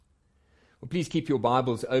Please keep your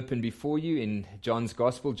Bibles open before you in John's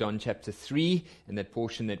Gospel, John chapter 3, and that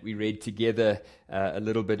portion that we read together a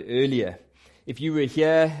little bit earlier. If you were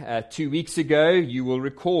here 2 weeks ago, you will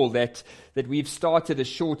recall that we've started a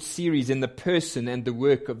short series in the person and the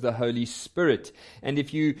work of the Holy Spirit. And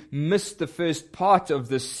if you missed the first part of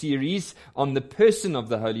this series on the person of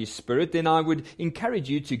the Holy Spirit, then I would encourage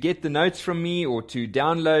you to get the notes from me or to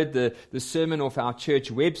download the sermon off our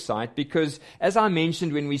church website, because as I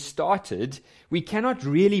mentioned when we started, we cannot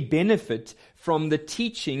really benefit from the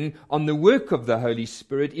teaching on the work of the Holy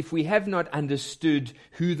Spirit if we have not understood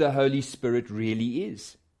who the Holy Spirit really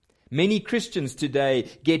is. Many Christians today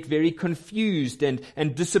get very confused and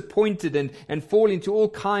disappointed and fall into all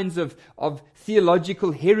kinds of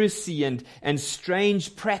theological heresy and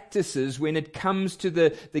strange practices when it comes to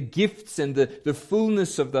the gifts and the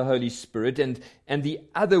fullness of the Holy Spirit and the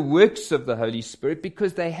other works of the Holy Spirit,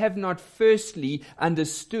 because they have not firstly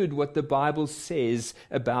understood what the Bible says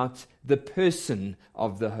about the person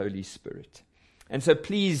of the Holy Spirit. And so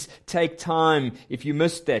please take time, if you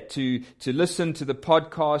missed that, to listen to the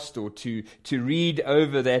podcast or to read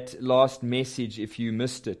over that last message if you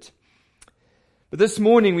missed it. But this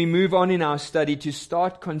morning we move on in our study to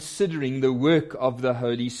start considering the work of the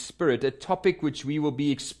Holy Spirit, a topic which we will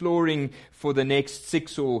be exploring for the next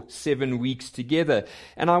 6 or 7 weeks together.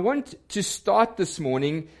 And I want to start this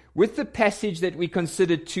morning with the passage that we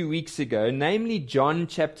considered 2 weeks ago, namely John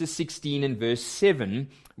chapter 16 and verse 7,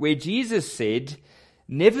 where Jesus said,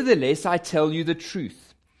 "Nevertheless, I tell you the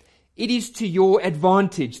truth. It is to your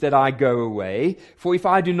advantage that I go away, for if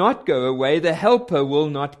I do not go away, the Helper will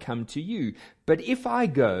not come to you. But if I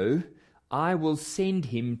go, I will send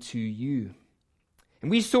him to you." And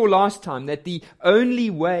we saw last time that the only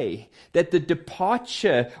way that the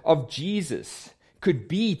departure of Jesus could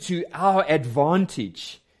be to our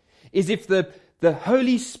advantage is if the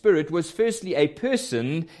Holy Spirit was firstly a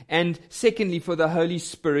person, and secondly for the Holy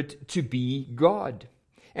Spirit to be God.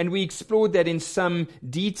 And we explored that in some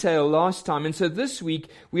detail last time. And so this week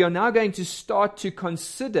we are now going to start to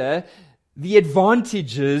consider the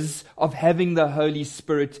advantages of having the Holy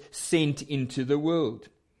Spirit sent into the world.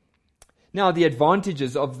 Now, the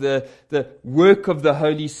advantages of the work of the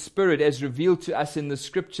Holy Spirit as revealed to us in the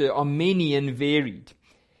Scripture are many and varied.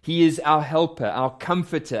 He is our helper, our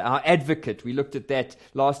comforter, our advocate. We looked at that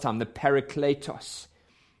last time, the Parakletos.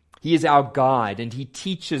 He is our guide, and he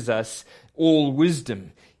teaches us all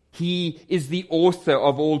wisdom. He is the author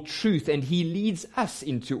of all truth, and he leads us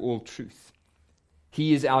into all truth.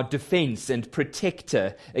 He is our defense and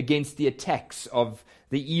protector against the attacks of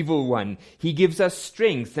the evil one. He gives us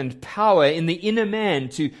strength and power in the inner man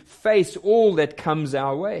to face all that comes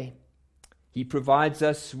our way. He provides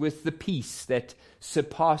us with the peace that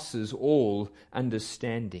surpasses all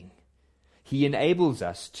understanding. He enables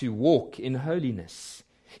us to walk in holiness.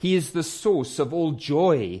 He is the source of all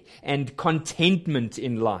joy and contentment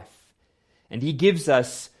in life. And he gives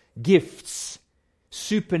us gifts,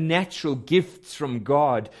 supernatural gifts from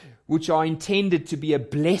God, which are intended to be a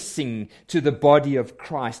blessing to the body of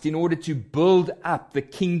Christ in order to build up the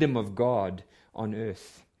kingdom of God on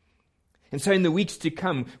earth. And so in the weeks to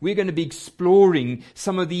come, we're going to be exploring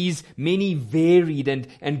some of these many varied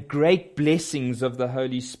and great blessings of the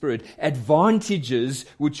Holy Spirit, advantages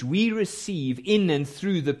which we receive in and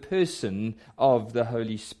through the person of the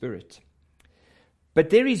Holy Spirit.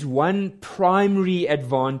 But there is one primary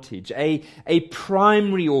advantage, a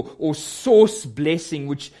primary or source blessing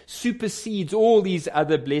which supersedes all these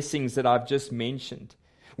other blessings that I've just mentioned.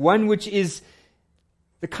 One which is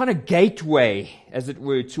the kind of gateway, as it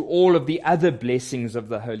were, to all of the other blessings of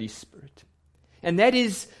the Holy Spirit. And that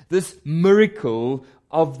is this miracle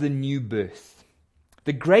of the new birth,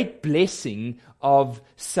 the great blessing of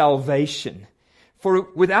salvation.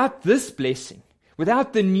 For without this blessing,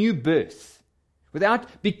 without the new birth,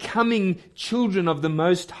 without becoming children of the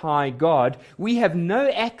Most High God, we have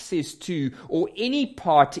no access to or any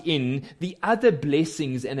part in the other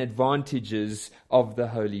blessings and advantages of the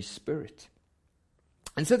Holy Spirit.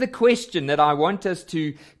 And so the question that I want us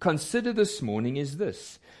to consider this morning is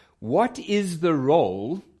this: what is the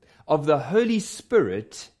role of the Holy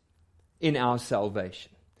Spirit in our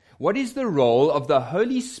salvation? What is the role of the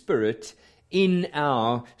Holy Spirit in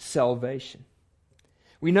our salvation?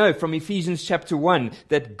 We know from Ephesians chapter 1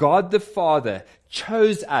 that God the Father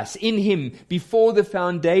chose us in him before the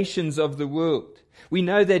foundations of the world. We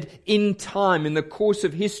know that in time, in the course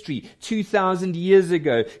of history, 2,000 years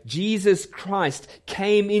ago, Jesus Christ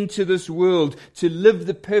came into this world to live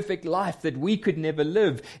the perfect life that we could never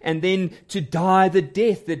live, and then to die the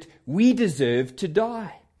death that we deserve to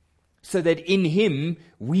die. so that in him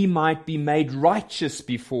we might be made righteous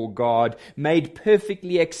before God, made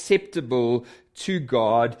perfectly acceptable to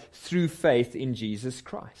God through faith in Jesus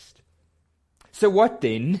Christ. So what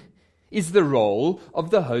then is the role of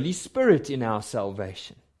the Holy Spirit in our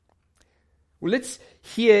salvation? Well, let's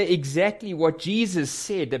hear exactly what Jesus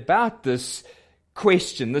said about this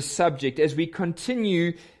question, this subject, as we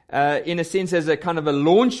continue, in a sense, as a kind of a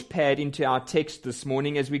launch pad into our text this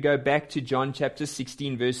morning, as we go back to John chapter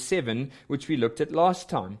 16, verse 7, which we looked at last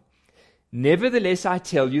time. Nevertheless, I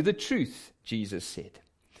tell you the truth, Jesus said.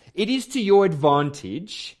 It is to your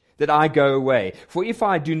advantage that I go away. For if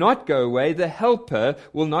I do not go away, the Helper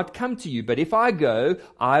will not come to you. But if I go,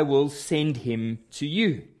 I will send him to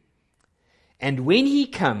you. And when he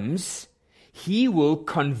comes, he will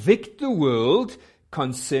convict the world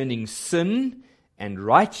concerning sin and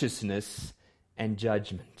righteousness and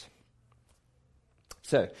judgment.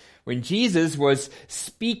 So, when Jesus was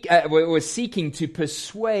seeking to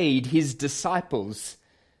persuade his disciples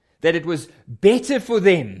that it was better for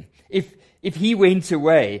them if he went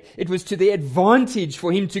away, it was to their advantage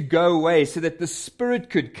for him to go away so that the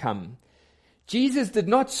Spirit could come, Jesus did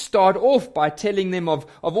not start off by telling them of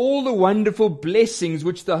all the wonderful blessings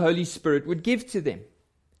which the Holy Spirit would give to them.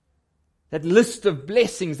 That list of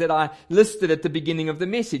blessings that I listed at the beginning of the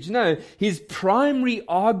message. No, his primary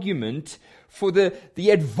argument for the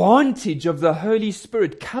advantage of the Holy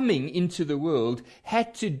Spirit coming into the world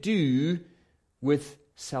had to do with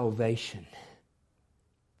salvation.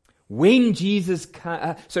 When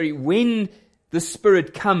when the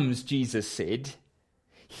Spirit comes, Jesus said,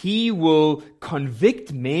 he will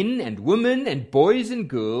convict men and women and boys and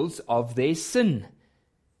girls of their sin,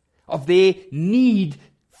 of their need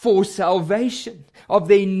for salvation, of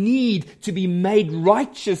their need to be made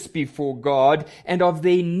righteous before God, and of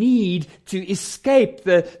their need to escape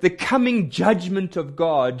the coming judgment of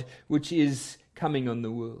God which is coming on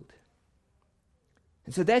the world.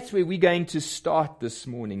 And so that's where we're going to start this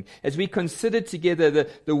morning, as we consider together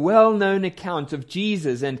the well-known account of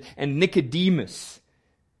Jesus and Nicodemus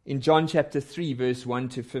in John chapter 3, verse 1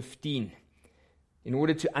 to 15, in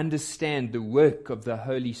order to understand the work of the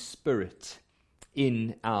Holy Spirit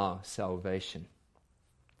in our salvation.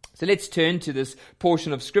 So let's turn to this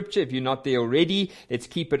portion of Scripture. If you're not there already, let's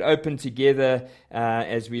keep it open together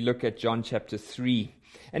as we look at John chapter 3.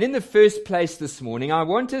 And in the first place this morning, I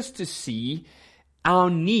want us to see our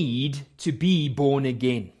need to be born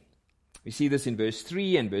again. We see this in verse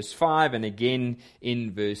 3 and verse 5 and again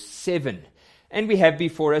in verse 7. And we have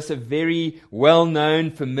before us a very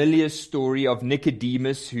well-known, familiar story of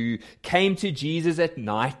Nicodemus who came to Jesus at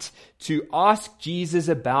night to ask Jesus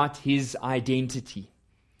about his identity.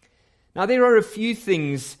 Now, there are a few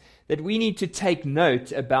things that we need to take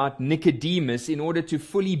note about Nicodemus in order to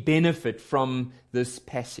fully benefit from this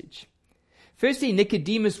passage. Firstly,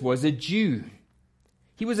 Nicodemus was a Jew.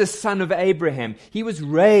 He was a son of Abraham. He was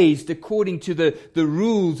raised according to the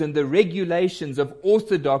rules and the regulations of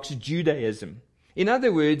Orthodox Judaism. In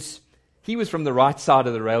other words, he was from the right side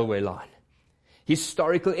of the railway line.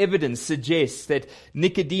 Historical evidence suggests that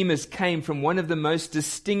Nicodemus came from one of the most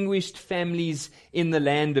distinguished families in the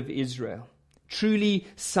land of Israel. Truly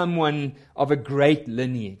someone of a great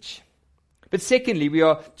lineage. But secondly, we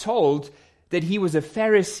are told that he was a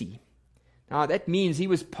Pharisee. Now, that means he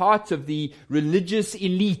was part of the religious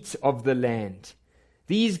elite of the land.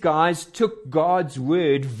 These guys took God's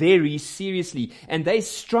word very seriously, and they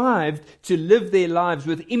strived to live their lives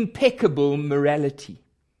with impeccable morality.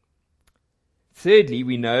 Thirdly,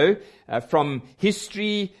 we know from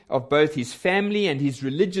history of both his family and his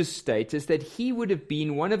religious status that he would have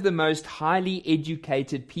been one of the most highly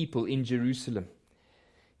educated people in Jerusalem.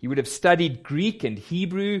 He would have studied Greek and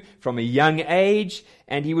Hebrew from a young age,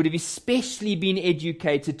 and he would have especially been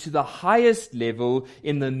educated to the highest level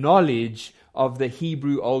in the knowledge of the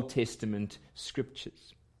Hebrew Old Testament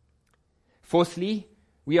scriptures. Fourthly,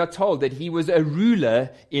 we are told that he was a ruler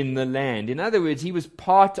in the land. In other words, he was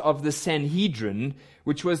part of the Sanhedrin,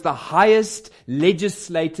 which was the highest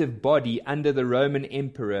legislative body under the Roman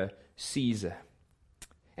Emperor Caesar.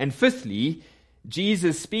 And fifthly,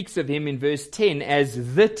 Jesus speaks of him in verse 10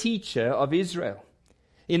 as the teacher of Israel.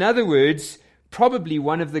 In other words, probably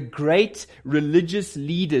one of the great religious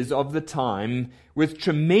leaders of the time, with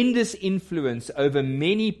tremendous influence over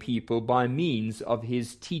many people by means of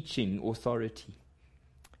his teaching authority.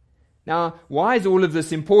 Now, why is all of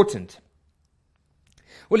this important?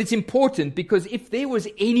 Well, it's important because if there was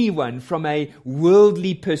anyone from a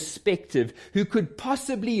worldly perspective who could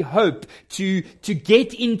possibly hope to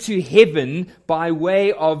get into heaven by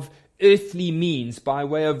way of earthly means, by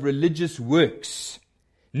way of religious works,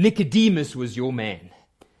 Nicodemus was your man.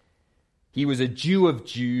 He was a Jew of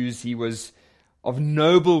Jews. He was of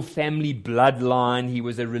noble family bloodline. He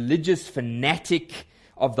was a religious fanatic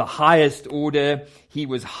of the highest order. He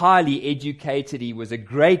was highly educated. He was a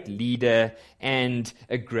great leader and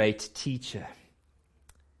a great teacher.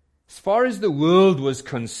 As far as the world was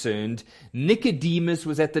concerned, Nicodemus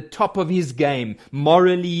was at the top of his game,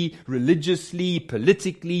 morally, religiously,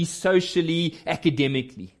 politically, socially,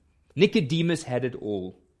 academically. Nicodemus had it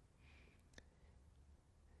all.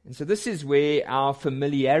 And so this is where our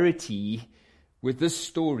familiarity with this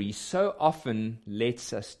story so often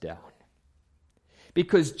lets us down.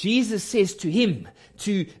 Because Jesus says to him,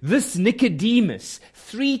 to this Nicodemus,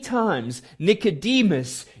 3 times,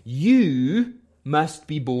 Nicodemus, you must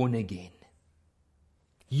be born again.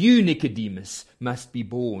 You, Nicodemus, must be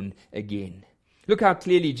born again. Look how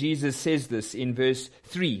clearly Jesus says this in verse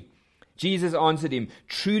 3. Jesus answered him,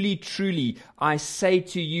 truly, truly, I say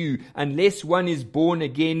to you, unless one is born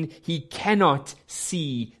again, he cannot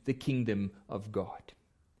see the kingdom of God.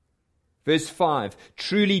 Verse 5,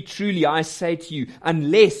 truly, truly, I say to you,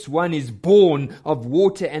 unless one is born of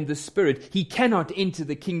water and the Spirit, he cannot enter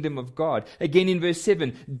the kingdom of God. Again in verse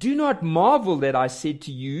 7, do not marvel that I said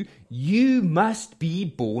to you, you must be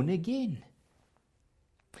born again.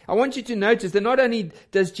 I want you to notice that not only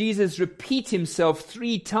does Jesus repeat himself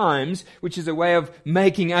 3 times, which is a way of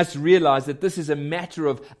making us realize that this is a matter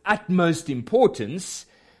of utmost importance,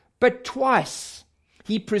 but twice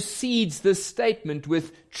he precedes this statement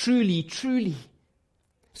with truly, truly.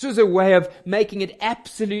 This was a way of making it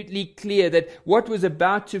absolutely clear that what was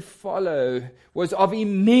about to follow was of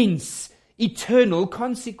immense, eternal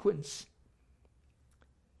consequence.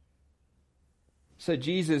 So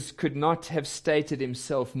Jesus could not have stated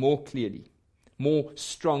himself more clearly, more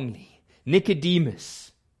strongly.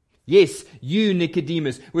 Nicodemus, yes, you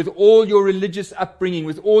Nicodemus, with all your religious upbringing,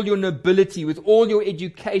 with all your nobility, with all your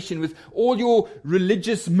education, with all your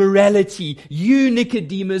religious morality, you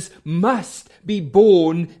Nicodemus must be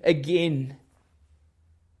born again.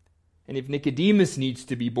 And if Nicodemus needs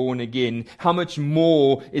to be born again, how much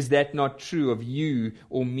more is that not true of you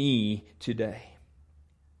or me today?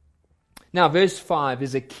 Now, verse 5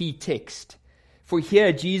 is a key text, for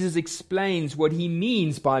here Jesus explains what he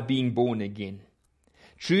means by being born again.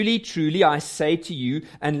 Truly, truly, I say to you,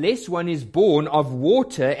 unless one is born of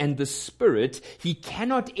water and the Spirit, he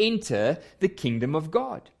cannot enter the kingdom of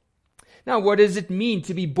God. Now, what does it mean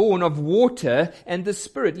to be born of water and the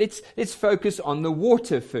Spirit? Let's focus on the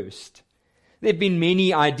water first. There have been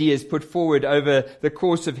many ideas put forward over the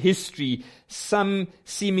course of history, some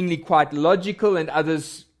seemingly quite logical and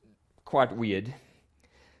others quite weird.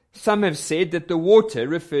 Some have said that the water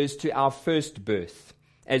refers to our first birth.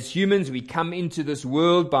 As humans, we come into this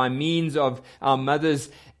world by means of our mother's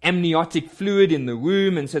amniotic fluid in the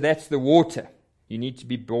womb, and so that's the water. You need to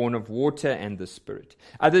be born of water and the Spirit.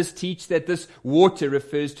 Others teach that this water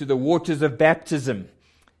refers to the waters of baptism,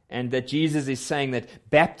 and that Jesus is saying that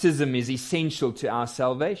baptism is essential to our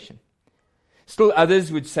salvation. Still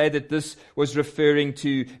others would say that this was referring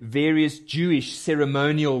to various Jewish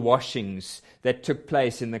ceremonial washings that took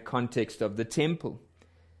place in the context of the temple.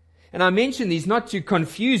 And I mention these not to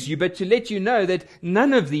confuse you, but to let you know that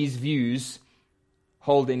none of these views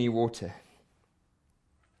hold any water.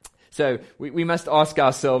 So we must ask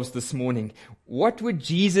ourselves this morning, what would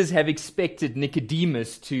Jesus have expected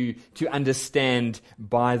Nicodemus to understand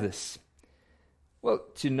by this? Well,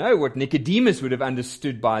 to know what Nicodemus would have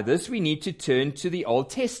understood by this, we need to turn to the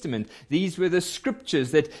Old Testament. These were the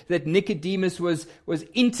scriptures that Nicodemus was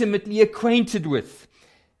intimately acquainted with.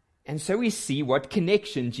 And so we see what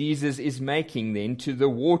connection Jesus is making then to the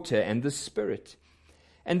water and the Spirit.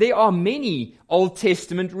 And there are many Old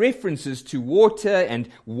Testament references to water and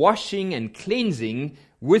washing and cleansing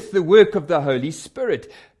with the work of the Holy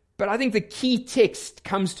Spirit. But I think the key text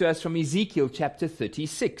comes to us from Ezekiel chapter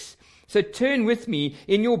 36. So turn with me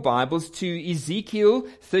in your Bibles to Ezekiel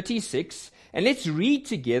 36, and let's read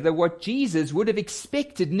together what Jesus would have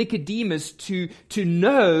expected Nicodemus to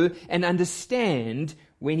know and understand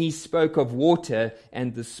when he spoke of water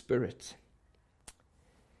and the Spirit.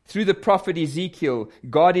 Through the prophet Ezekiel,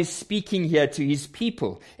 God is speaking here to his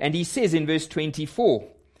people, and he says in verse 24,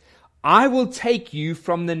 I will take you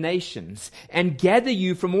from the nations and gather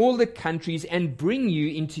you from all the countries and bring you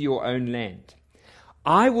into your own land.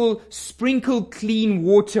 I will sprinkle clean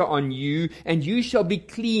water on you, and you shall be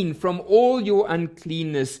clean from all your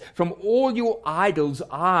uncleanness. From all your idols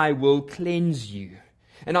I will cleanse you.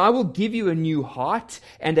 And I will give you a new heart,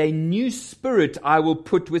 and a new spirit I will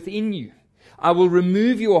put within you. I will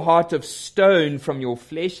remove your heart of stone from your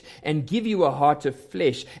flesh and give you a heart of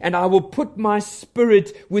flesh. And I will put my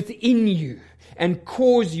Spirit within you and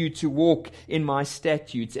cause you to walk in my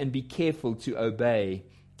statutes and be careful to obey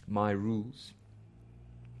my rules.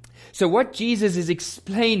 So what Jesus is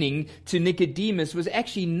explaining to Nicodemus was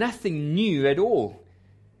actually nothing new at all,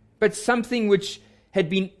 but something which had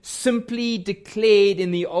been simply declared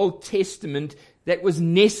in the Old Testament that was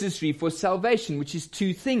necessary for salvation, which is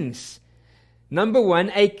two things. Number one,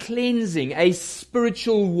 a cleansing, a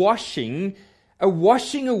spiritual washing, a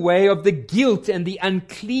washing away of the guilt and the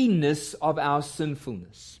uncleanness of our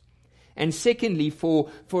sinfulness. And secondly, for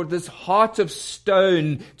this heart of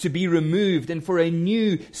stone to be removed and for a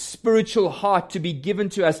new spiritual heart to be given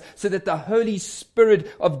to us so that the Holy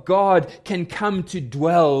Spirit of God can come to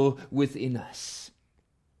dwell within us.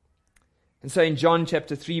 And so in John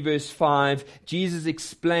chapter 3 verse 5, Jesus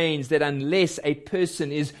explains that unless a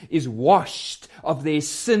person is washed of their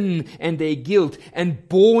sin and their guilt and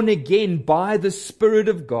born again by the Spirit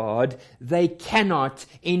of God, they cannot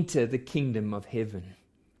enter the kingdom of heaven.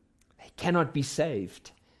 Cannot be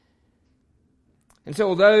saved. And so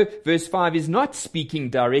although verse 5 is not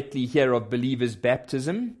speaking directly here of believers'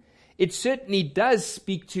 baptism, it certainly does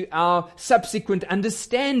speak to our subsequent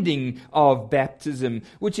understanding of baptism,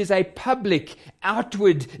 which is a public,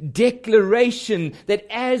 outward declaration that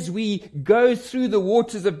as we go through the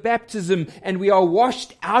waters of baptism and we are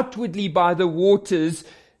washed outwardly by the waters,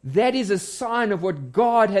 that is a sign of what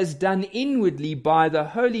God has done inwardly by the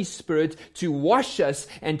Holy Spirit to wash us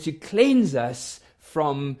and to cleanse us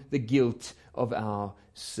from the guilt of our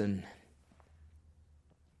sin.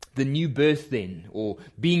 The new birth then, or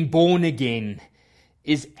being born again,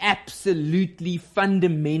 is absolutely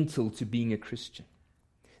fundamental to being a Christian.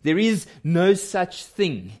 There is no such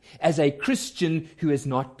thing as a Christian who has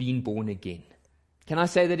not been born again. Can I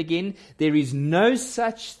say that again? There is no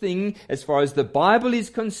such thing, as far as the Bible is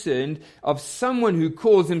concerned, of someone who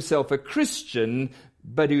calls himself a Christian,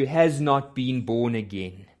 but who has not been born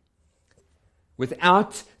again.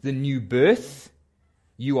 Without the new birth,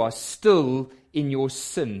 you are still in your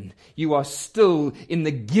sin. You are still in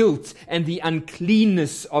the guilt and the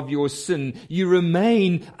uncleanness of your sin. You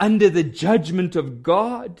remain under the judgment of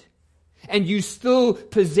God. And you still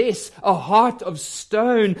possess a heart of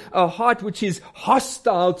stone, a heart which is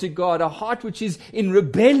hostile to God, a heart which is in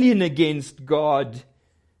rebellion against God,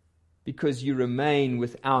 because you remain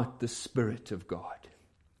without the Spirit of God.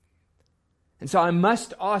 And so I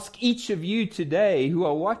must ask each of you today who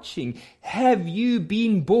are watching, have you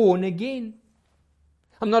been born again?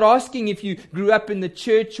 I'm not asking if you grew up in the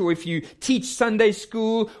church or if you teach Sunday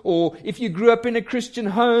school or if you grew up in a Christian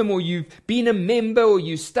home or you've been a member or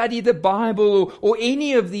you study the Bible or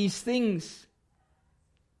any of these things.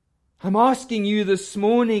 I'm asking you this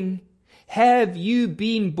morning, have you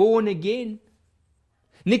been born again?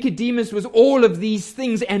 Nicodemus was all of these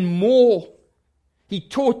things and more. He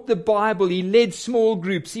taught the Bible, he led small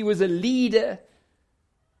groups, he was a leader.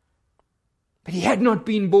 But he had not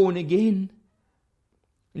been born again.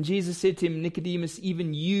 And Jesus said to him, Nicodemus,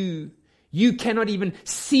 even you cannot even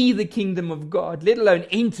see the kingdom of God, let alone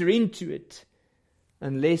enter into it,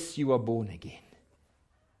 unless you are born again.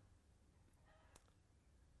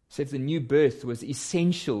 So if the new birth was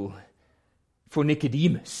essential for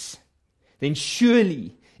Nicodemus, then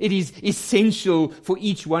surely it is essential for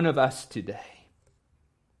each one of us today.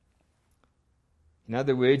 In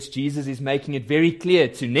other words, Jesus is making it very clear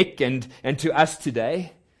to Nick and to us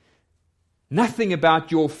today. Nothing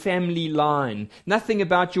about your family line, nothing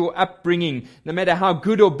about your upbringing, no matter how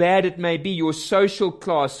good or bad it may be, your social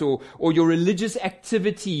class or your religious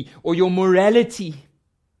activity or your morality,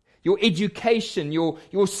 your education,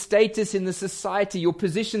 your status in the society, your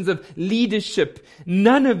positions of leadership.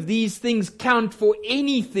 None of these things count for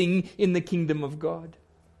anything in the kingdom of God.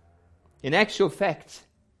 In actual fact,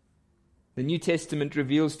 the New Testament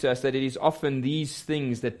reveals to us that it is often these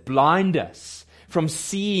things that blind us from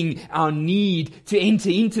seeing our need to enter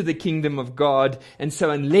into the kingdom of God. And so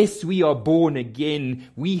unless we are born again,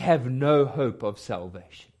 we have no hope of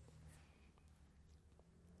salvation.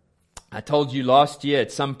 I told you last year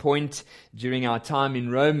at some point during our time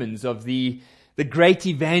in Romans of the great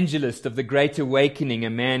evangelist of the Great Awakening, a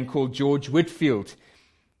man called George Whitefield.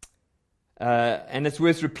 And it's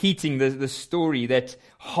worth repeating the story that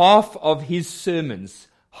half of Whitefield's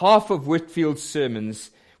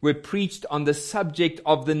sermons were preached on the subject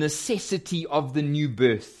of the necessity of the new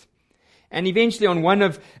birth. And eventually on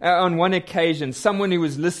one occasion, someone who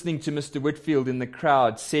was listening to Mr. Whitefield in the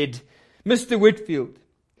crowd said, Mr. Whitefield,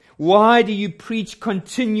 why do you preach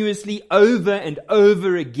continuously over and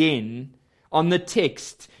over again on the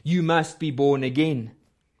text, "You must be born again."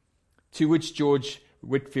 To which George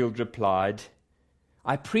Whitefield replied,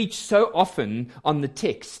 "I preach so often on the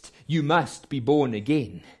text, 'You must be born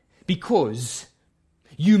again,' because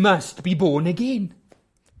you must be born again."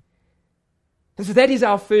 And so that is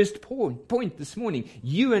our first point this morning.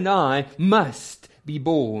 You and I must be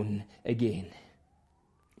born again.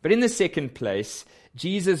 But in the second place,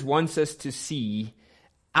 Jesus wants us to see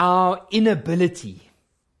our inability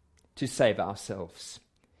to save ourselves.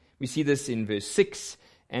 We see this in verse 6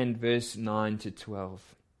 and verse 9 to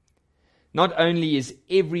 12. Not only is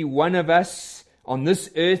every one of us on this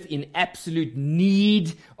earth in absolute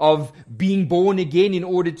need of being born again in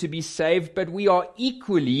order to be saved, but we are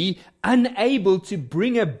equally unable to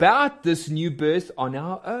bring about this new birth on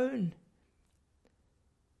our own.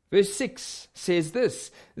 Verse 6 says this,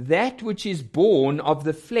 "That which is born of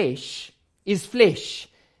the flesh is flesh,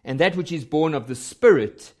 and that which is born of the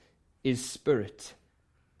Spirit is spirit."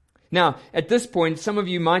 Now, at this point, some of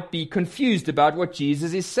you might be confused about what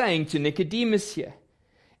Jesus is saying to Nicodemus here.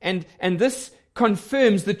 And this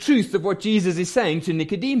confirms the truth of what Jesus is saying to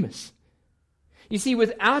Nicodemus. You see,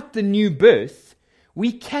 without the new birth,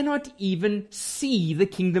 we cannot even see the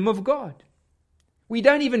kingdom of God. We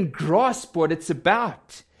don't even grasp what it's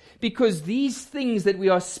about, because these things that we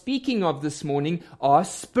are speaking of this morning are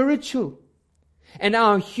spiritual. And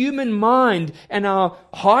our human mind and our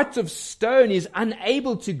heart of stone is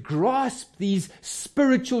unable to grasp these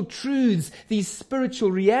spiritual truths, these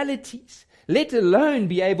spiritual realities, let alone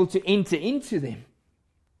be able to enter into them.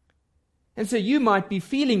 And so you might be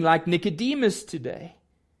feeling like Nicodemus today.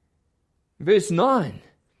 Verse 9,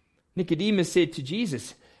 Nicodemus said to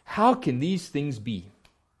Jesus, "How can these things be?"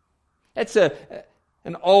 That's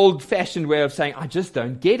an old-fashioned way of saying, "I just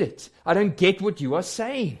don't get it. I don't get what you are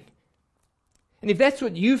saying." And if that's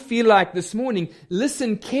what you feel like this morning,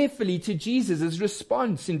 listen carefully to Jesus'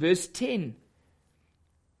 response in verse 10.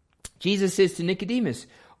 Jesus says to Nicodemus,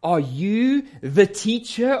 "Are you the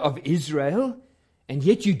teacher of Israel, and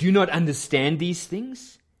yet you do not understand these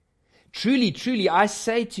things? Truly, truly, I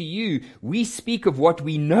say to you, we speak of what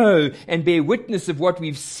we know and bear witness of what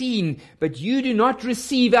we've seen, but you do not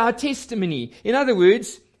receive our testimony." In other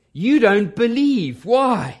words, you don't believe.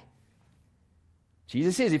 Why?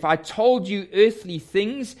 Jesus says, "If I told you earthly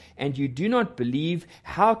things and you do not believe,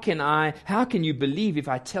 how can you believe if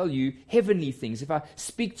I tell you heavenly things, if I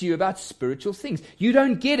speak to you about spiritual things?" You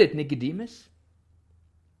don't get it, Nicodemus.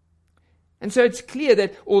 And so it's clear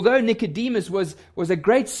that although Nicodemus was a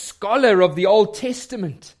great scholar of the Old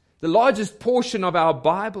Testament, the largest portion of our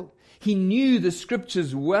Bible, he knew the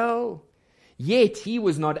scriptures well, yet he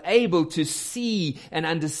was not able to see and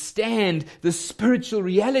understand the spiritual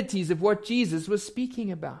realities of what Jesus was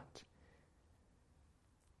speaking about.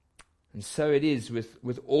 And so it is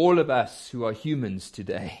with all of us who are humans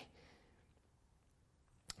today.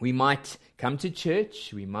 We might come to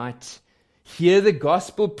church, we might hear the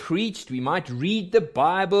gospel preached, we might read the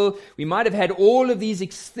Bible, we might have had all of these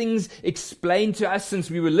things explained to us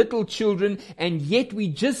since we were little children, and yet we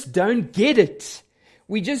just don't get it.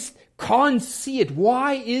 We just can't see it.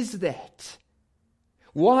 Why is that?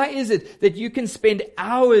 Why is it that you can spend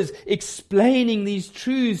hours explaining these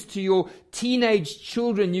truths to your teenage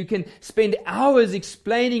children? You can spend hours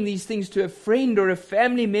explaining these things to a friend or a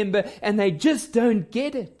family member, and they just don't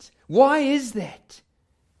get it. Why is that?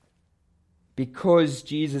 Because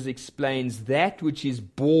Jesus explains that which is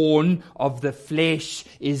born of the flesh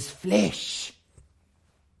is flesh.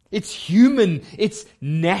 It's human. It's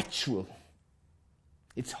natural.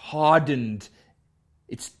 It's hardened.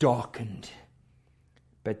 It's darkened.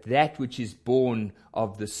 But that which is born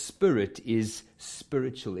of the Spirit is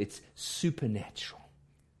spiritual. It's supernatural.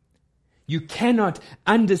 You cannot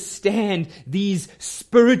understand these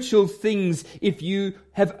spiritual things if you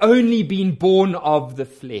have only been born of the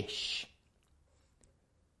flesh.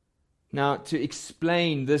 Now, to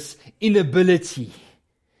explain this inability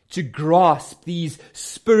to grasp these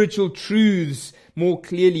spiritual truths more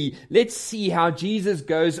clearly, let's see how Jesus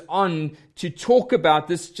goes on to talk about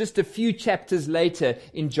this just a few chapters later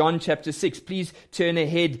in John chapter 6. Please turn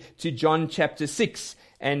ahead to John chapter 6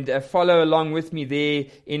 and follow along with me there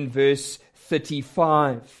in verse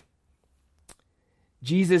 35.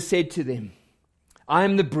 Jesus said to them, "I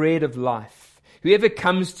am the bread of life. Whoever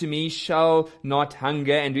comes to me shall not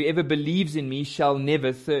hunger, and whoever believes in me shall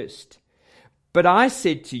never thirst. But I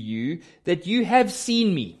said to you that you have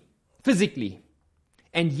seen me physically,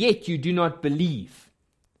 and yet you do not believe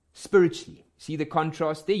spiritually." See the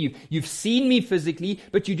contrast there? You've seen me physically,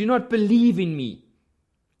 but you do not believe in me.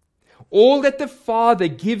 All that the Father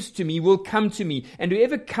gives to me will come to me, and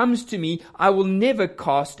whoever comes to me I will never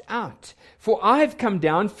cast out. For I have come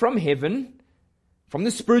down from heaven, from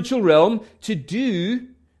the spiritual realm, to do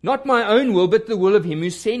not my own will, but the will of him who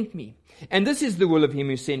sent me. And this is the will of him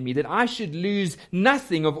who sent me, that I should lose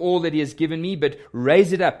nothing of all that he has given me, but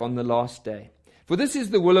raise it up on the last day. For this is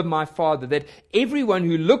the will of my Father, that everyone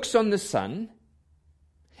who looks on the Son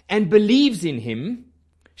and believes in him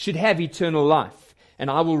should have eternal life, and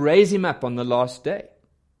I will raise him up on the last day.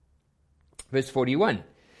 Verse 41.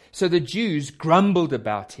 So the Jews grumbled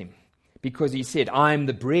about him, because he said, I am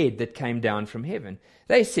the bread that came down from heaven.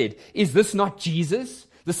 They said, is this not Jesus,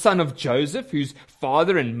 the son of Joseph, whose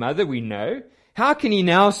father and mother we know? How can he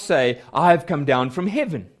now say, I have come down from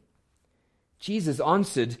heaven? Jesus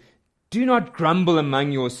answered, do not grumble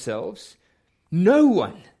among yourselves. No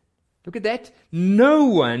one, look at that, no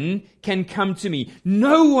one can come to me.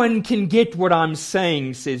 No one can get what I'm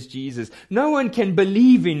saying, says Jesus. No one can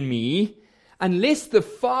believe in me unless the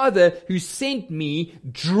Father who sent me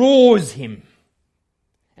draws him,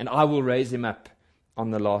 and I will raise him up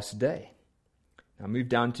on the last day. Now move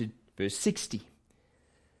down to verse 60.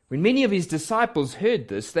 When many of his disciples heard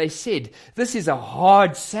this, they said, this is a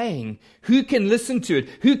hard saying. Who can listen to it?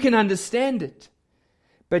 Who can understand it?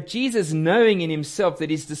 But Jesus, knowing in himself that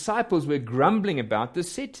his disciples were grumbling about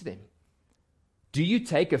this, said to them, do you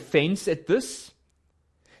take offense at this?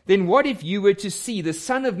 Then what if you were to see the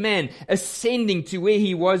Son of Man ascending to where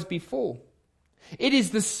he was before? It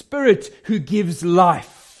is the Spirit who gives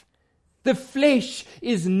life. The flesh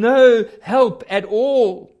is no help at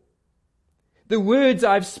all. The words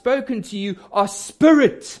I've spoken to you are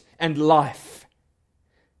spirit and life.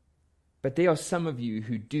 But there are some of you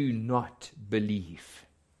who do not believe.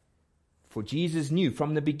 For Jesus knew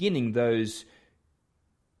from the beginning those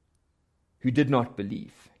who did not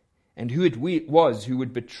believe, and who it was who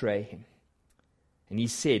would betray him. And he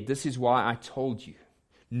said, this is why I told you,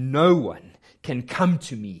 no one can come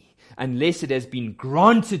to me unless it has been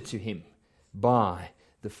granted to him by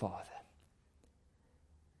the Father.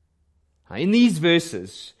 Now, in these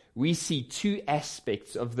verses, we see two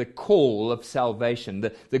aspects of the call of salvation,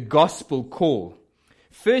 the gospel call.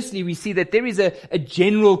 Firstly, we see that there is a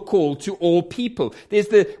general call to all people. There's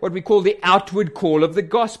what we call the outward call of the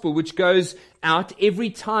gospel, which goes out every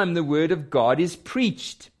time the word of God is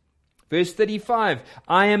preached. Verse 35,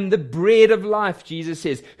 I am the bread of life, Jesus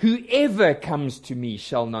says. Whoever comes to me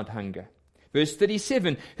shall not hunger. Verse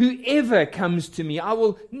 37, whoever comes to me, I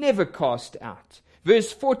will never cast out.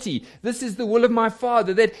 Verse 40, this is the will of my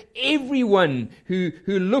Father, that everyone who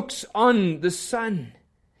looks on the Son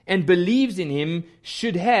and believes in him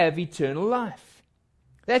should have eternal life.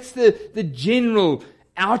 That's the general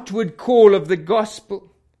outward call of the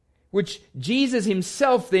gospel, which Jesus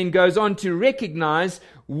himself then goes on to recognize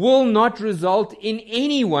will not result in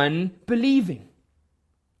anyone believing.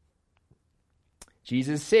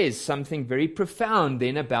 Jesus says something very profound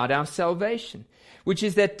then about our salvation, which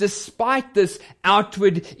is that despite this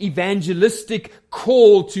outward evangelistic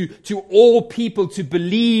call to all people to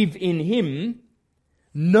believe in him,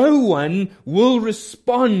 no one will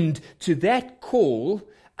respond to that call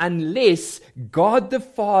unless God the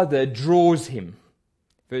Father draws him.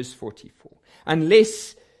 Verse 44.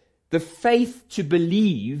 Unless the faith to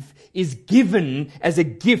believe is given as a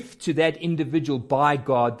gift to that individual by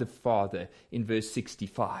God the Father in verse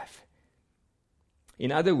 65.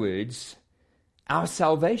 In other words, our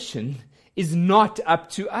salvation is not up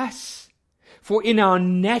to us. For in our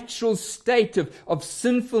natural state of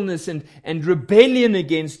sinfulness and rebellion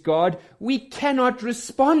against God, we cannot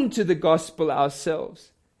respond to the gospel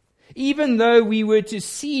ourselves. Even though we were to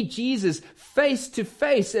see Jesus face to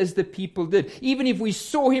face as the people did, even if we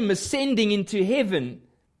saw him ascending into heaven,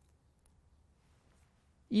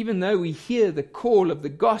 even though we hear the call of the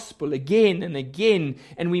gospel again and again,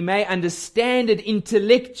 and we may understand it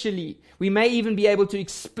intellectually, we may even be able to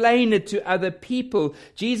explain it to other people,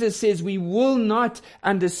 Jesus says we will not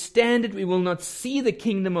understand it, we will not see the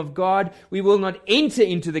kingdom of God, we will not enter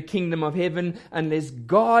into the kingdom of heaven unless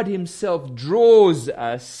God himself draws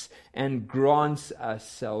us and grants us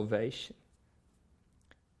salvation.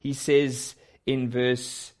 He says in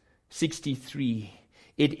verse 63,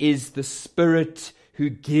 it is the Spirit who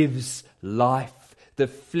gives life. The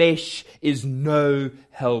flesh is no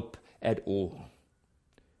help at all.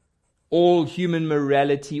 All human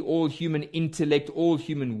morality, all human intellect, all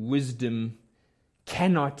human wisdom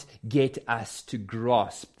cannot get us to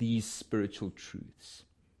grasp these spiritual truths.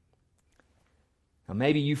 Now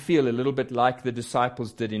maybe you feel a little bit like the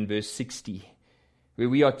disciples did in verse 60, where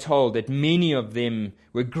we are told that many of them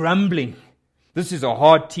were grumbling This is a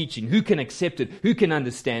hard teaching. Who can accept it? Who can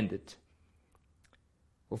understand it?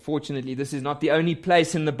 Well, fortunately, this is not the only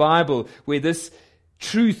place in the Bible where this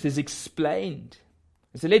truth is explained.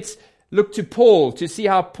 So let's look to Paul to see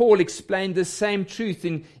how Paul explained this same truth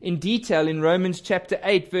in detail in Romans chapter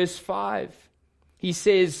 8, verse 5. He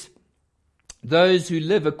says, "Those who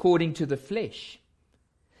live according to the flesh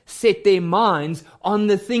set their minds on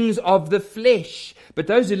the things of the flesh. But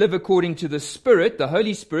those who live according to the Spirit, the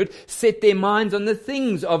Holy Spirit, set their minds on the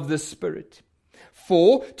things of the Spirit.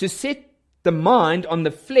 For to set the mind on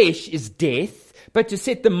the flesh is death, but to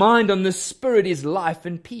set the mind on the Spirit is life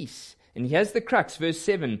and peace." And here's the crux, verse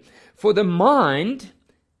 7. "For the mind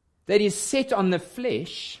that is set on the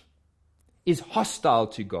flesh is hostile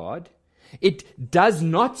to God. It does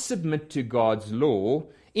not submit to God's law.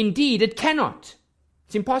 Indeed, it cannot."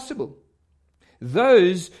 It's impossible.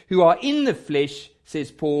 "Those who are in the flesh,"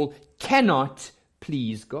 says Paul, "cannot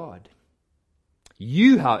please God.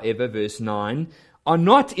 You, however," verse 9, "are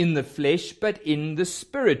not in the flesh, but in the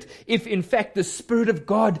Spirit, if in fact the Spirit of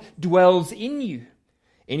God dwells in you.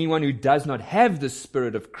 Anyone who does not have the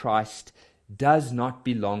Spirit of Christ does not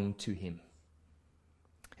belong to him."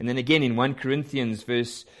 And then again in 1 Corinthians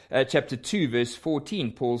chapter 2, verse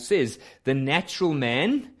 14, Paul says, "The natural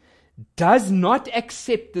man does not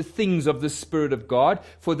accept the things of the Spirit of God,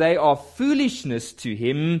 for they are foolishness to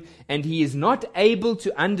him, and he is not able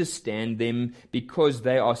to understand them because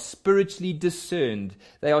they are spiritually discerned."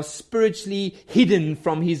 They are spiritually hidden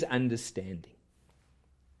from his understanding.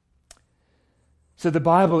 So the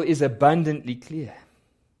Bible is abundantly clear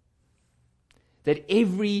that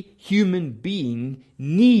every human being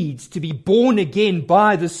needs to be born again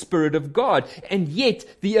by the Spirit of God. And yet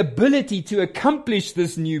the ability to accomplish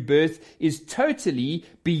this new birth is totally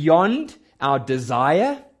beyond our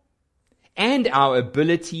desire and our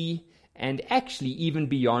ability, and actually even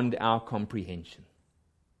beyond our comprehension.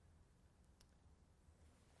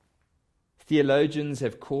 Theologians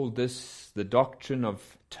have called this the doctrine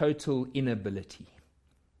of total inability.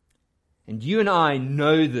 And you and I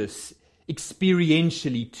know this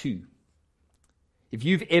experientially too. If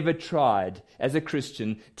you've ever tried as a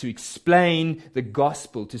Christian to explain the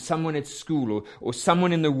gospel to someone at school or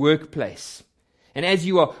someone in the workplace, and as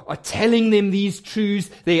you are telling them these truths,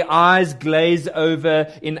 their eyes glaze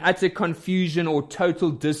over in utter confusion or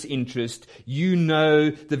total disinterest, you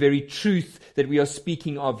know the very truth that we are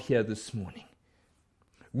speaking of here this morning.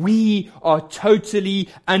 We are totally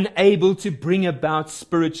unable to bring about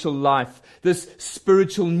spiritual life, this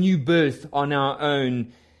spiritual new birth on our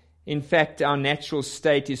own. In fact, our natural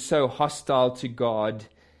state is so hostile to God,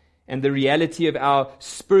 and the reality of our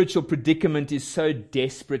spiritual predicament is so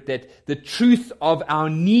desperate that the truth of our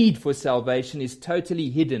need for salvation is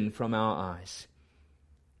totally hidden from our eyes.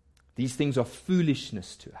 These things are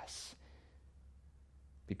foolishness to us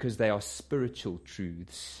because they are spiritual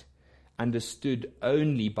truths, understood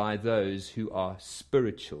only by those who are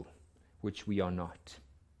spiritual, which we are not.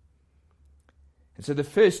 And so the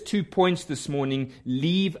first 2 points this morning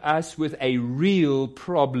leave us with a real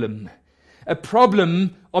problem, a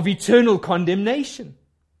problem of eternal condemnation.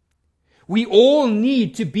 We all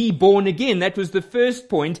need to be born again. That was the first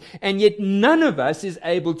point, and yet none of us is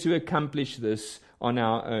able to accomplish this on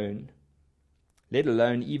our own, let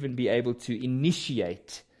alone even be able to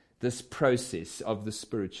initiate this process of the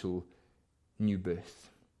spiritual new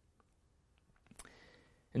birth.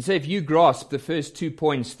 And so if you grasp the first 2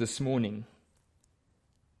 points this morning,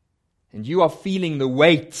 and you are feeling the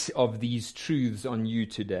weight of these truths on you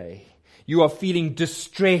today, you are feeling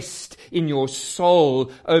distressed in your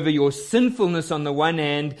soul over your sinfulness on the one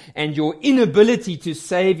hand and your inability to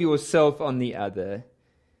save yourself on the other,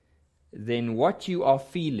 then what you are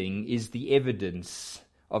feeling is the evidence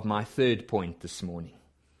of my third point this morning,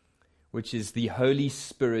 which is the Holy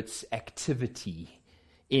Spirit's activity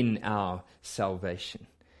in our salvation.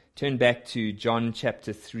 Turn back to John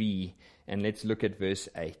chapter 3 and let's look at verse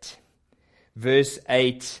 8. Verse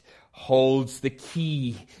 8 holds the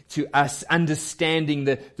key to us understanding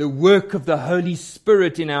the work of the Holy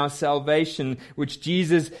Spirit in our salvation, which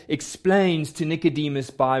Jesus explains to Nicodemus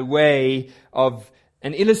by way of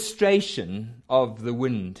an illustration of the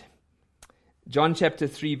wind. John chapter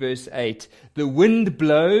 3 verse 8, "The wind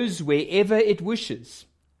blows wherever it wishes,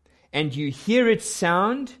 and you hear its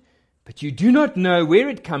sound, but you do not know where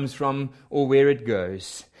it comes from or where it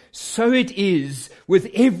goes. So it is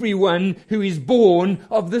with everyone who is born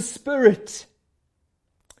of the Spirit."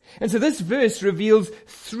 And so this verse reveals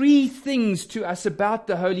 3 things to us about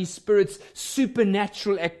the Holy Spirit's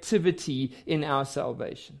supernatural activity in our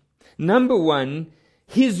salvation. Number 1,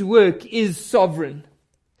 His work is sovereign.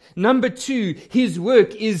 Number 2, His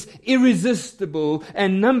work is irresistible.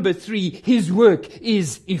 And number 3, His work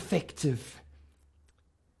is effective.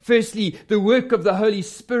 Firstly, the work of the Holy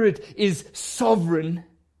Spirit is sovereign.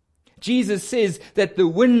 Jesus says that the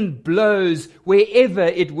wind blows wherever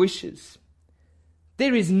it wishes.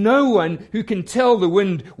 There is no one who can tell the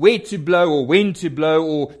wind where to blow or when to blow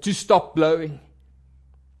or to stop blowing.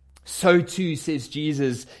 So too, says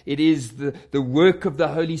Jesus, it is the work of the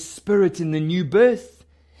Holy Spirit in the new birth.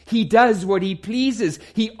 He does what He pleases.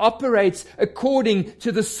 He operates according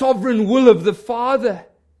to the sovereign will of the Father.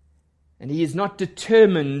 And He is not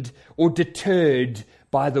determined or deterred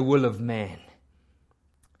by the will of man.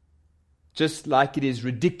 Just like it is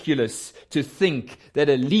ridiculous to think that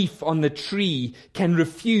a leaf on the tree can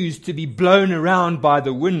refuse to be blown around by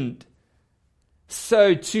the wind,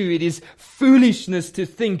 so too it is foolishness to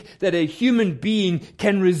think that a human being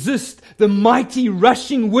can resist the mighty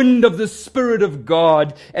rushing wind of the Spirit of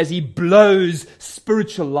God as He blows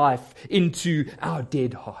spiritual life into our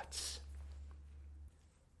dead hearts.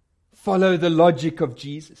 Follow the logic of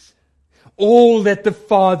Jesus. All that the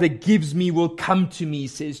Father gives me will come to me,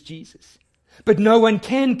 says Jesus. But no one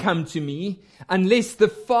can come to me unless the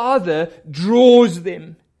Father draws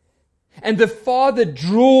them. And the Father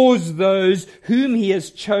draws those whom He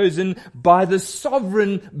has chosen by the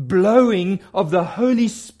sovereign blowing of the Holy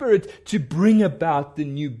Spirit to bring about the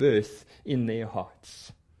new birth in their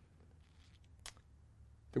hearts.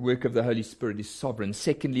 The work of the Holy Spirit is sovereign.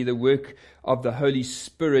 Secondly, the work of the Holy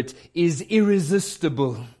Spirit is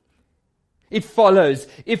irresistible. It follows,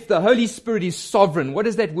 if the Holy Spirit is sovereign, what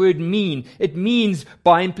does that word mean? It means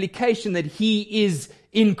by implication that He is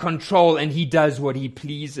in control and He does what He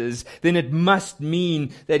pleases. Then it must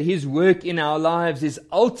mean that His work in our lives is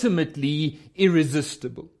ultimately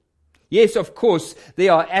irresistible. Yes, of course,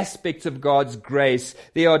 there are aspects of God's grace.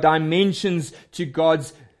 There are dimensions to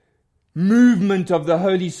God's movement of the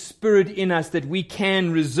Holy Spirit in us that we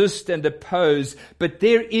can resist and oppose, but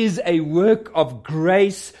there is a work of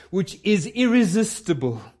grace which is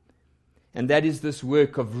irresistible, and that is this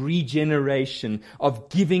work of regeneration, of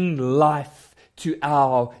giving life to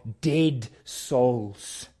our dead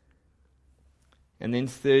souls. And then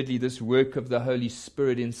thirdly, this work of the Holy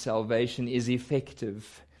Spirit in salvation is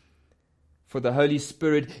effective. For the Holy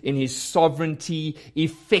Spirit in His sovereignty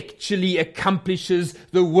effectually accomplishes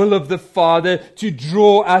the will of the Father to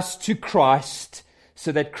draw us to Christ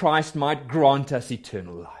so that Christ might grant us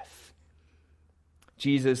eternal life.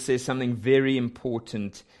 Jesus says something very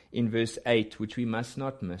important in verse 8, which we must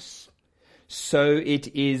not miss. So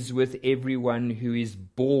it is with everyone who is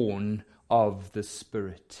born of the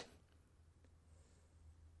Spirit.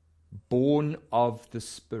 Born of the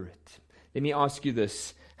Spirit. Let me ask you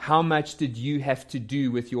this. How much did you have to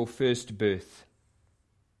do with your first birth?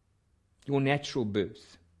 Your natural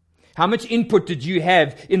birth. How much input did you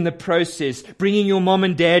have in the process, bringing your mom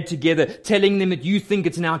and dad together, telling them that you think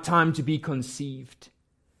it's now time to be conceived?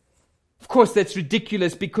 Of course, that's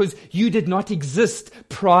ridiculous because you did not exist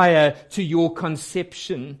prior to your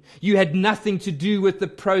conception. You had nothing to do with the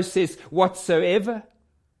process whatsoever.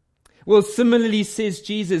 Well, similarly, says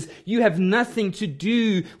Jesus, you have nothing to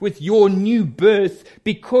do with your new birth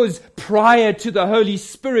because prior to the Holy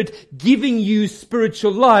Spirit giving you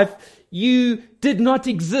spiritual life, you did not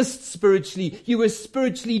exist spiritually. You were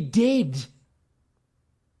spiritually dead.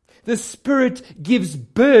 The Spirit gives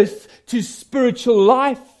birth to spiritual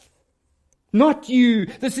life. Not you.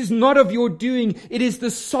 This is not of your doing. It is the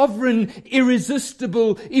sovereign,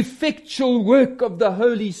 irresistible, effectual work of the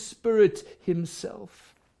Holy Spirit Himself.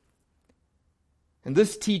 And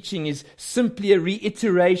this teaching is simply a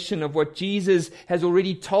reiteration of what Jesus has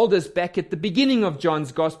already told us back at the beginning of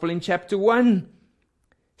John's Gospel in chapter 1.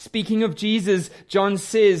 Speaking of Jesus, John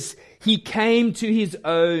says, He came to His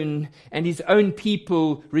own, and His own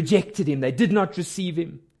people rejected Him. They did not receive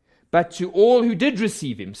Him. But to all who did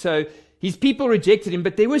receive Him. So His people rejected Him,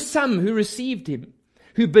 but there were some who received Him,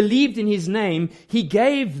 who believed in His name. He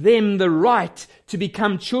gave them the right to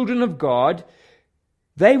become children of God.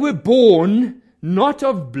 They were born not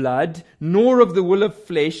of blood, nor of the will of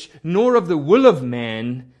flesh, nor of the will of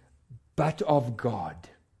man, but of God.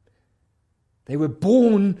 They were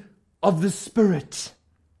born of the Spirit.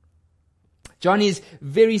 John is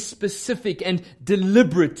very specific and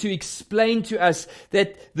deliberate to explain to us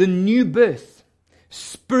that the new birth,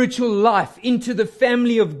 spiritual life into the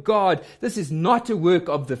family of God, this is not a work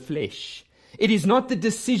of the flesh. It is not the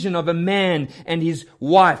decision of a man and his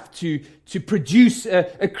wife to produce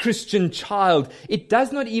a Christian child. It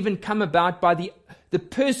does not even come about by the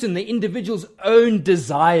person, the individual's own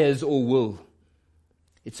desires or will.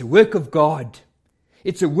 It's a work of God.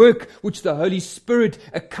 It's a work which the Holy Spirit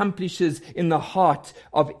accomplishes in the heart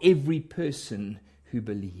of every person who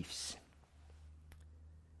believes.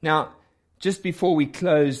 Now, just before we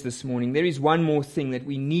close this morning, there is one more thing that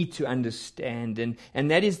we need to understand,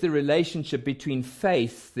 and that is the relationship between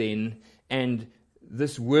faith then and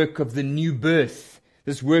this work of the new birth,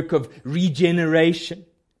 this work of regeneration.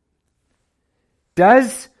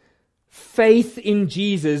 Does faith in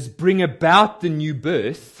Jesus bring about the new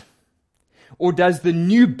birth, or does the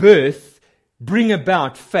new birth bring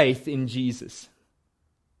about faith in Jesus?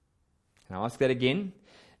 Can I ask that again?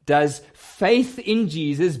 Does faith in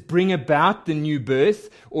Jesus bring about the new birth,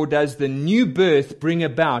 or does the new birth bring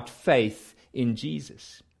about faith in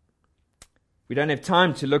Jesus? We don't have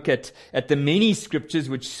time to look at the many scriptures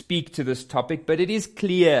which speak to this topic, but it is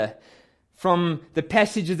clear from the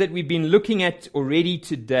passages that we've been looking at already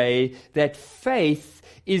today that faith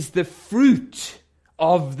is the fruit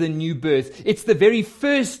of the new birth. It's the very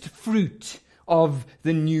first fruit of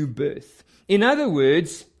the new birth. In other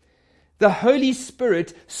words, the Holy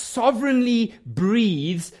Spirit sovereignly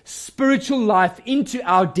breathes spiritual life into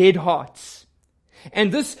our dead hearts.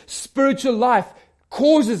 And this spiritual life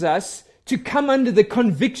causes us to come under the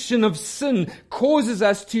conviction of sin, causes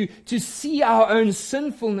us to see our own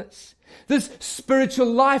sinfulness. This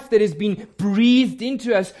spiritual life that has been breathed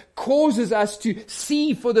into us causes us to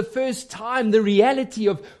see for the first time the reality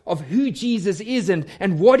of who Jesus is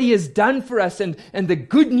and what He has done for us and the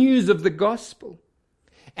good news of the gospel.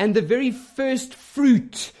 And the very first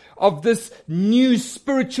fruit of this new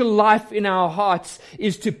spiritual life in our hearts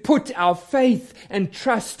is to put our faith and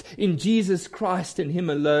trust in Jesus Christ and Him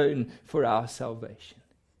alone for our salvation.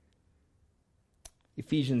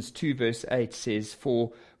 Ephesians 2 verse 8 says,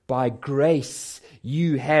 "For by grace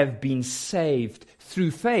you have been saved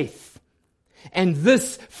through faith. And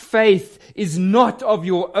this faith is not of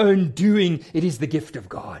your own doing, it is the gift of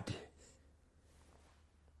God."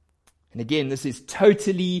 And again, this is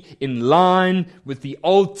totally in line with the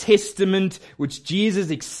Old Testament, which Jesus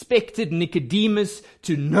expected Nicodemus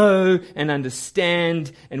to know and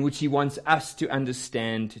understand, and which He wants us to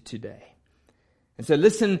understand today. And so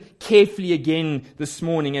listen carefully again this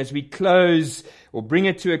morning as we close or bring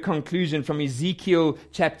it to a conclusion from Ezekiel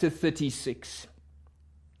chapter 36.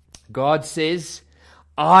 God says,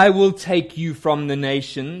 "I will take you from the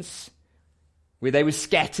nations where they were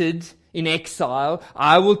scattered in exile.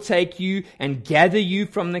 I will take you and gather you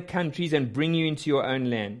from the countries and bring you into your own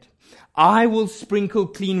land. I will sprinkle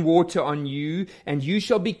clean water on you, and you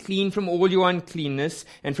shall be clean from all your uncleanness,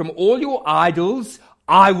 and from all your idols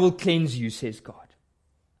I will cleanse you, says God.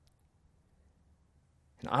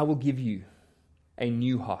 And I will give you a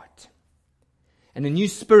new heart, and a new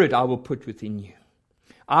spirit I will put within you.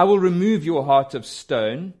 I will remove your heart of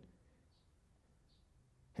stone,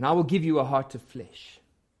 and I will give you a heart of flesh.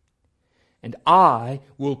 And I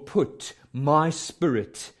will put my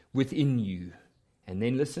spirit within you." And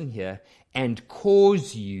then listen here, "and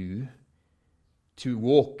cause you to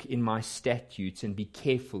walk in my statutes and be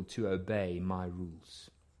careful to obey my rules."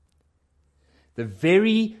 The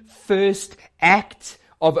very first act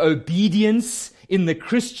of obedience in the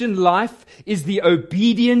Christian life is the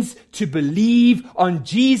obedience to believe on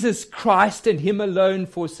Jesus Christ and Him alone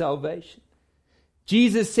for salvation.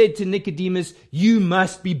 Jesus said to Nicodemus, "You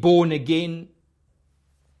must be born again."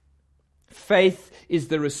 Faith is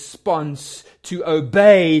the response to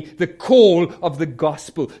obey the call of the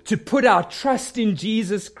gospel, to put our trust in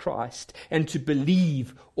Jesus Christ and to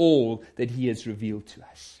believe all that He has revealed to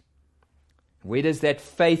us. Where does that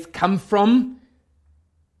faith come from?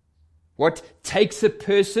 What takes a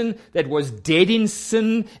person that was dead in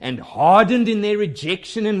sin and hardened in their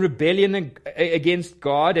rejection and rebellion against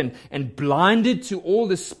God and blinded to all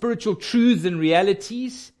the spiritual truths and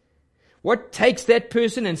realities? What takes that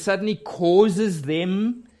person and suddenly causes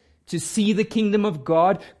them to see the kingdom of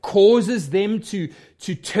God, causes them to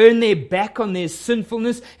turn their back on their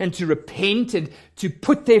sinfulness and to repent and to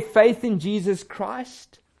put their faith in Jesus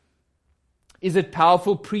Christ? Is it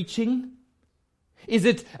powerful preaching? Is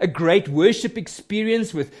it a great worship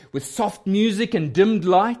experience with soft music and dimmed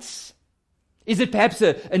lights? Is it perhaps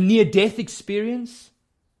a near-death experience?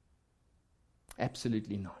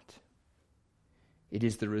 Absolutely not. It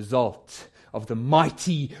is the result of the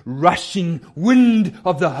mighty rushing wind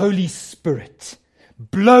of the Holy Spirit,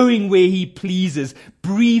 blowing where He pleases,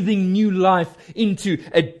 breathing new life into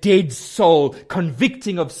a dead soul,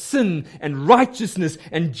 convicting of sin and righteousness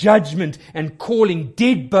and judgment, and calling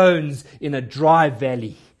dead bones in a dry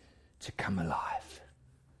valley to come alive.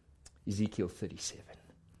 Ezekiel 37.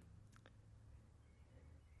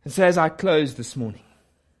 And so as I close this morning,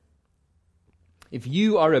 if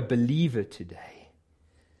you are a believer today,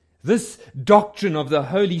 This doctrine of the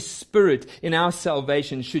Holy Spirit in our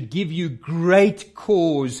salvation should give you great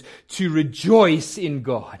cause to rejoice in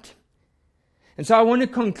God. And so I want to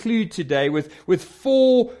conclude today with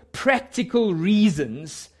 4 practical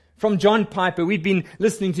reasons from John Piper. We've been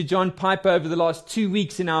listening to John Piper over the last 2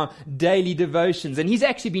 weeks in our daily devotions, and he's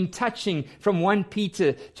actually been touching from 1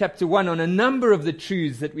 Peter chapter 1 on a number of the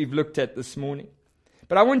truths that we've looked at this morning.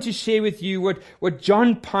 But I want to share with you what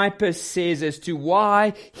John Piper says as to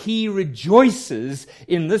why he rejoices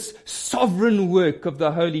in this sovereign work of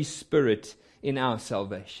the Holy Spirit in our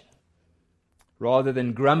salvation. Rather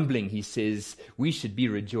than grumbling, he says, we should be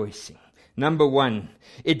rejoicing. Number 1,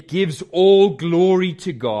 it gives all glory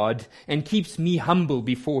to God and keeps me humble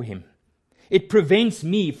before Him. It prevents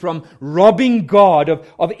me from robbing God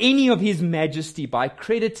of any of His majesty by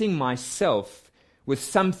crediting myself with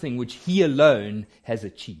something which He alone has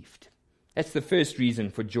achieved. That's the first reason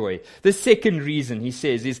for joy. The second reason, he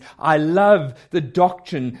says, is I love the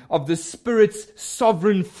doctrine of the Spirit's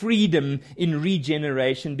sovereign freedom in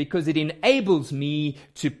regeneration because it enables me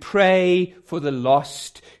to pray for the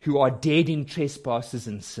lost who are dead in trespasses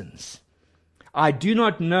and sins. I do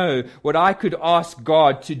not know what I could ask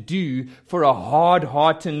God to do for a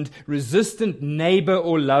hard-hearted, resistant neighbor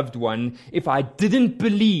or loved one if I didn't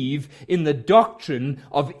believe in the doctrine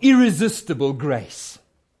of irresistible grace.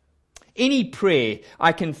 Any prayer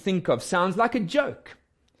I can think of sounds like a joke.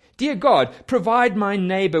 Dear God, provide my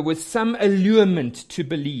neighbor with some allurement to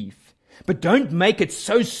believe, but don't make it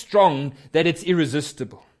so strong that it's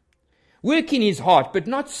irresistible. Work in his heart, but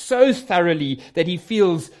not so thoroughly that he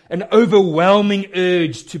feels an overwhelming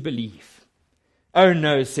urge to believe. Oh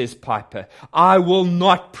no, says Piper, I will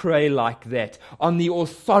not pray like that. On the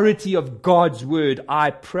authority of God's word,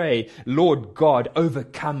 I pray, Lord God,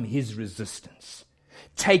 overcome his resistance.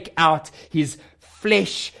 Take out his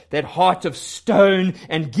flesh, that heart of stone,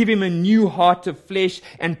 and give him a new heart of flesh,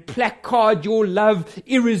 and placard your love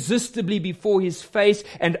irresistibly before his face,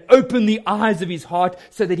 and open the eyes of his heart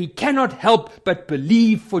so that he cannot help but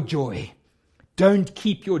believe for joy. Don't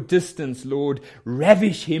keep your distance, Lord.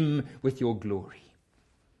 Ravish him with your glory.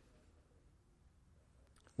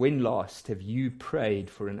 When last have you prayed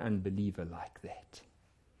for an unbeliever like that?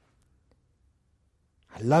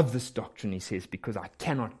 I love this doctrine, he says, because I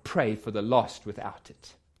cannot pray for the lost without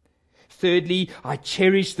it. Thirdly, I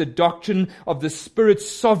cherish the doctrine of the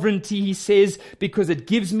Spirit's sovereignty, he says, because it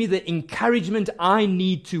gives me the encouragement I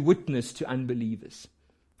need to witness to unbelievers.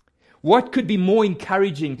 What could be more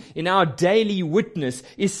encouraging in our daily witness,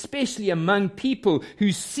 especially among people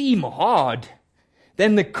who seem hard,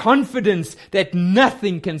 than the confidence that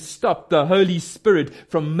nothing can stop the Holy Spirit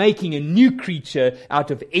from making a new creature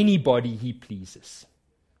out of anybody he pleases?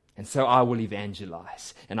 And so I will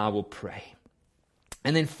evangelize and I will pray.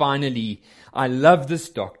 And then finally, I love this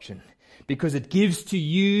doctrine because it gives to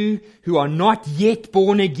you who are not yet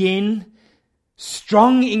born again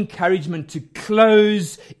strong encouragement to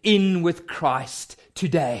close in with Christ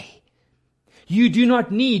today. You do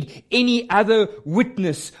not need any other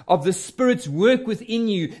witness of the Spirit's work within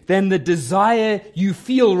you than the desire you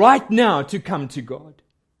feel right now to come to God.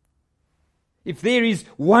 If there is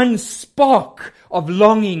one spark of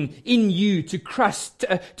longing in you to trust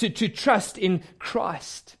in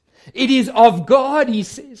Christ, it is of God, he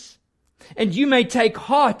says. And you may take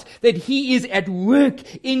heart that he is at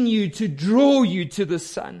work in you to draw you to the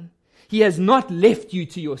Son. He has not left you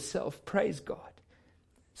to yourself, praise God.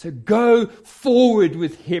 So go forward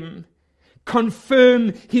with him.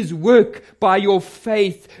 Confirm his work by your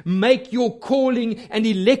faith. Make your calling and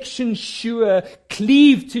election sure.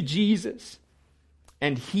 Cleave to Jesus.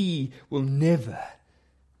 And he will never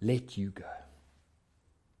let you go.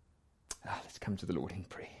 Let's come to the Lord in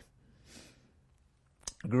prayer.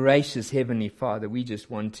 Gracious Heavenly Father, we just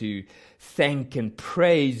want to thank and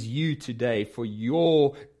praise you today for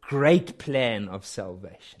your great plan of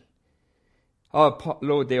salvation. Oh,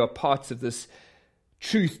 Lord, there are parts of this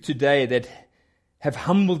truth today that have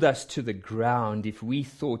humbled us to the ground if we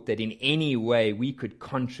thought that in any way we could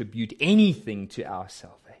contribute anything to our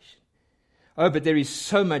salvation. Oh, but there is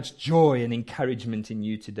so much joy and encouragement in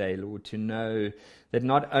you today, Lord, to know that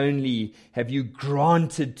not only have you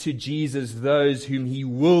granted to Jesus those whom he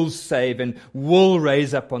will save and will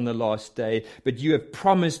raise up on the last day, but you have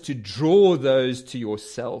promised to draw those to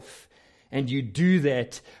yourself. And you do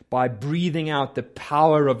that by breathing out the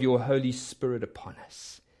power of your Holy Spirit upon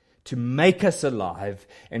us to make us alive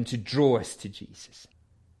and to draw us to Jesus.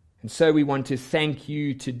 And so we want to thank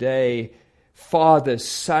you today, Father,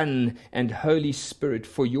 Son, and Holy Spirit,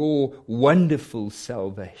 for your wonderful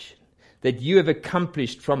salvation that you have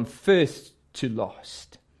accomplished from first to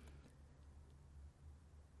last.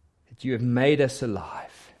 that you have made us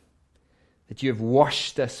alive, that you have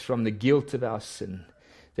washed us from the guilt of our sin,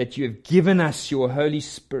 that you have given us your Holy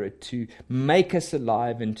Spirit to make us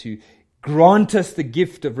alive and to grant us the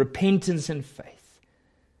gift of repentance and faith,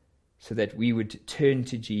 so that we would turn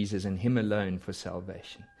to Jesus and Him alone for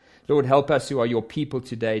salvation. Lord, help us who are your people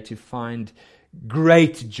today to find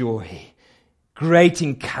great joy, great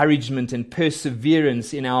encouragement and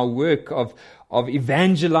perseverance in our work of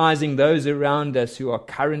evangelizing those around us who are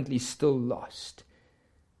currently still lost.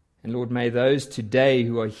 And Lord, may those today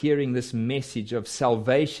who are hearing this message of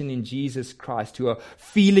salvation in Jesus Christ, who are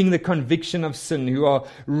feeling the conviction of sin, who are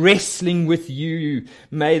wrestling with you,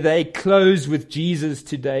 may they close with Jesus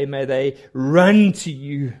today. May they run to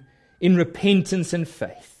you in repentance and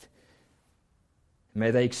faith.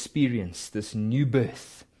 May they experience this new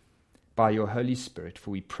birth by your Holy Spirit.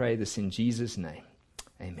 For we pray this in Jesus' name.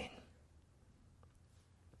 Amen.